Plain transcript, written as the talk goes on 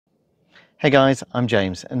Hey guys, I'm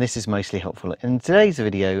James and this is Mostly Helpful. In today's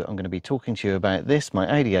video I'm going to be talking to you about this,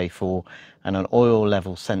 my Audi A4, and an oil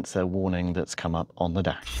level sensor warning that's come up on the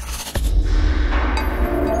dash.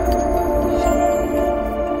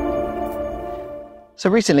 So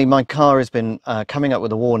recently my car has been coming up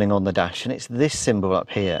with a warning on the dash, and it's this symbol up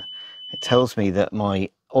here. It tells me that my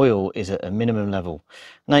oil is at a minimum level.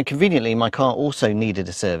 Now conveniently my car also needed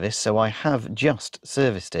a service, so I have just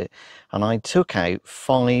serviced it, and I took out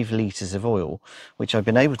 5 litres of oil, which I've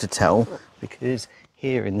been able to tell because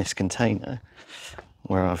here in this container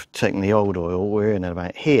where I've taken the old oil, we're in at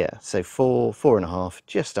about here, so 4.5,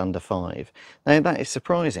 just under 5. Now that is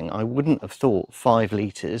surprising. I wouldn't have thought 5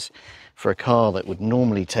 litres for a car that would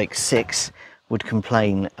normally take 6 would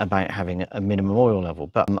complain about having a minimum oil level,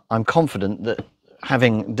 but I'm confident that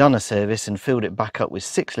having done a service and filled it back up with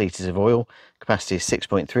 6 litres of oil, capacity is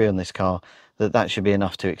 6.3 on this car, that should be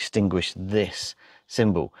enough to extinguish this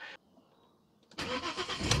symbol.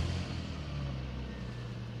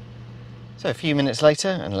 So a few minutes later,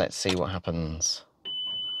 and let's see what happens.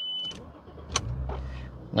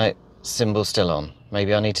 No, symbol's still on.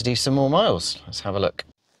 Maybe I need to do some more miles. Let's have a look.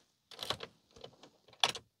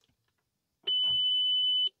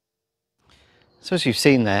 So as you've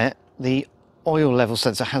seen there, the oil level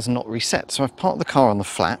sensor has not reset. So I've parked the car on the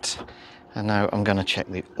flat, and now I'm going to check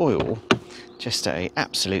the oil just to be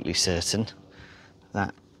absolutely certain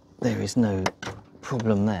that there is no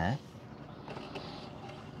problem there.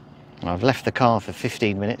 I've left the car for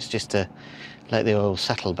 15 minutes just to let the oil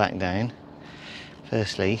settle back down.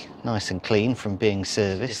 Firstly, nice and clean from being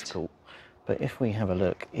serviced. Difficult. But if we have a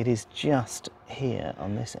look, it is just here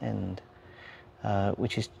on this end,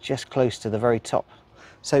 which is just close to the very top.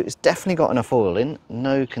 So it's definitely got enough oil in,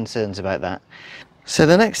 no concerns about that. So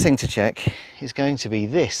the next thing to check is going to be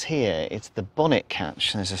this here. It's the bonnet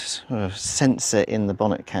catch. There's a sort of sensor in the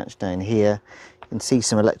bonnet catch down here. You can see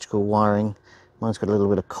some electrical wiring. Mine's got a little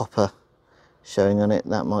bit of copper showing on it.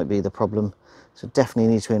 That might be the problem. So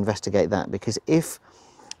definitely need to investigate that, because if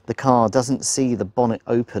the car doesn't see the bonnet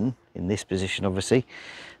open in this position, obviously,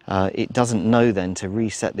 it doesn't know then to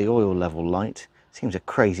reset the oil level light. Seems a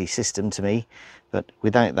crazy system to me, but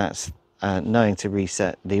without that knowing to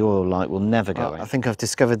reset, the oil light will never go out. I think I've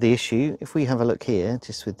discovered the issue. If we have a look here,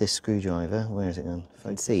 just with this screwdriver, where is it gone? If I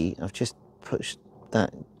can see, I've just pushed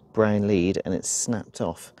that brown lead and it's snapped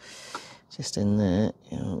off. Just in there,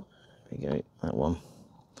 there we go, that one.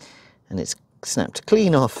 And it's snapped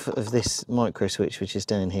clean off of this micro switch, which is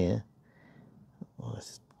down here. Oh,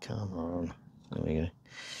 come on, there we go.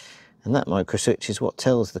 And that micro switch is what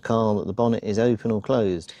tells the car that the bonnet is open or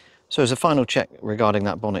closed. So as a final check regarding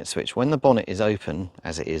that bonnet switch, when the bonnet is open,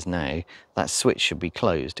 as it is now, that switch should be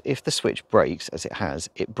closed. If the switch breaks, as it has,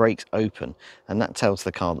 it breaks open, and that tells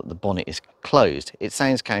the car that the bonnet is closed. It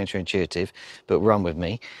sounds counterintuitive, but run with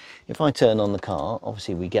me. If I turn on the car,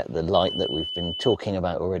 obviously we get the light that we've been talking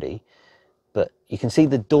about already, but you can see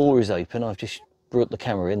the door is open. I've just brought the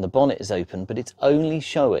camera in, the bonnet is open, but it's only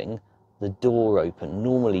showing the door open.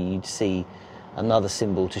 Normally you'd see another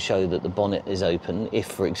symbol to show that the bonnet is open. If,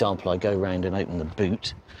 for example, I go around and open the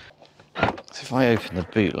boot, so if I open the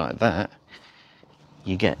boot like that,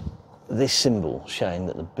 you get this symbol showing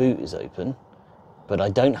that the boot is open, but I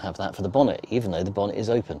don't have that for the bonnet, even though the bonnet is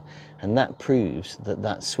open. And that proves that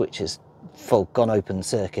that switch has gone open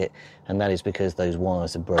circuit, and that is because those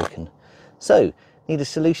wires are broken. So, need a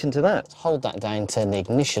solution to that. Hold that down, turn the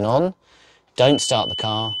ignition on, don't start the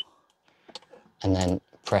car, and then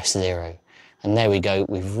press 0. And there we go,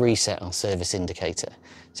 we've reset our service indicator.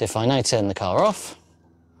 So if I now turn the car off,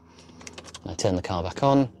 I turn the car back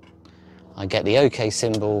on, I get the OK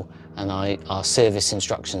symbol, and our service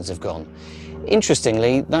instructions have gone.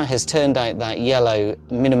 Interestingly, that has turned out that yellow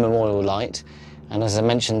minimum oil light, and as I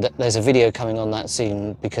mentioned, there's a video coming on that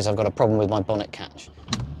soon because I've got a problem with my bonnet catch.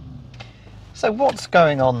 So what's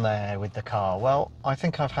going on there with the car? Well, I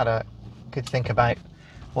think I've had a good think about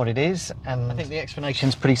what it is, and I think the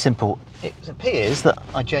explanation's pretty simple. It appears that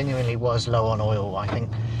I genuinely was low on oil. I think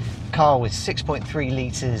the car with 6.3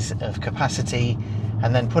 litres of capacity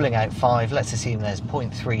and then pulling out 5, let's assume there's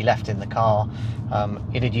 0.3 left in the car,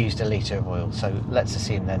 it had used 1 litre of oil, so let's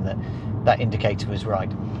assume then that that indicator was right.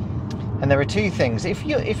 And there are two things. If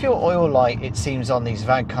your oil light, it seems on these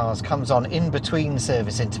VAG cars, comes on in between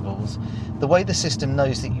service intervals, the way the system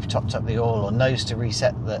knows that you've topped up the oil or knows to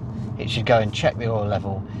reset that it should go and check the oil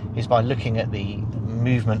level is by looking at the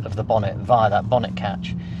movement of the bonnet via that bonnet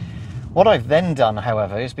catch. What I've then done,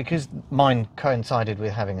 however, is because mine coincided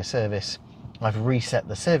with having a service, I've reset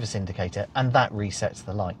the service indicator, and that resets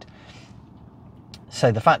the light. So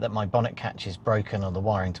the fact that my bonnet catch is broken, or the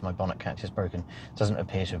wiring to my bonnet catch is broken, doesn't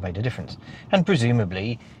appear to have made a difference. And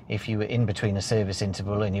presumably, if you were in between a service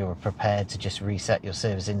interval and you were prepared to just reset your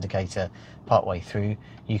service indicator partway through,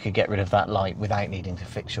 you could get rid of that light without needing to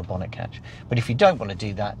fix your bonnet catch. But if you don't want to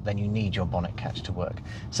do that, then you need your bonnet catch to work.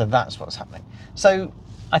 So that's what's happening. So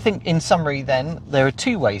I think in summary then, there are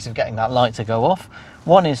two ways of getting that light to go off.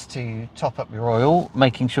 One is to top up your oil,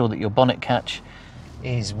 making sure that your bonnet catch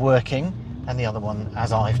is working, and the other one,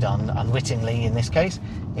 as I've done unwittingly in this case,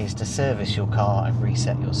 is to service your car and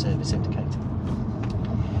reset your service indicator.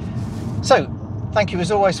 So thank you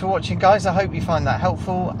as always for watching, guys. I hope you find that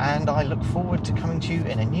helpful, and I look forward to coming to you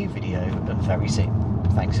in a new video very soon.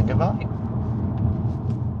 Thanks and goodbye.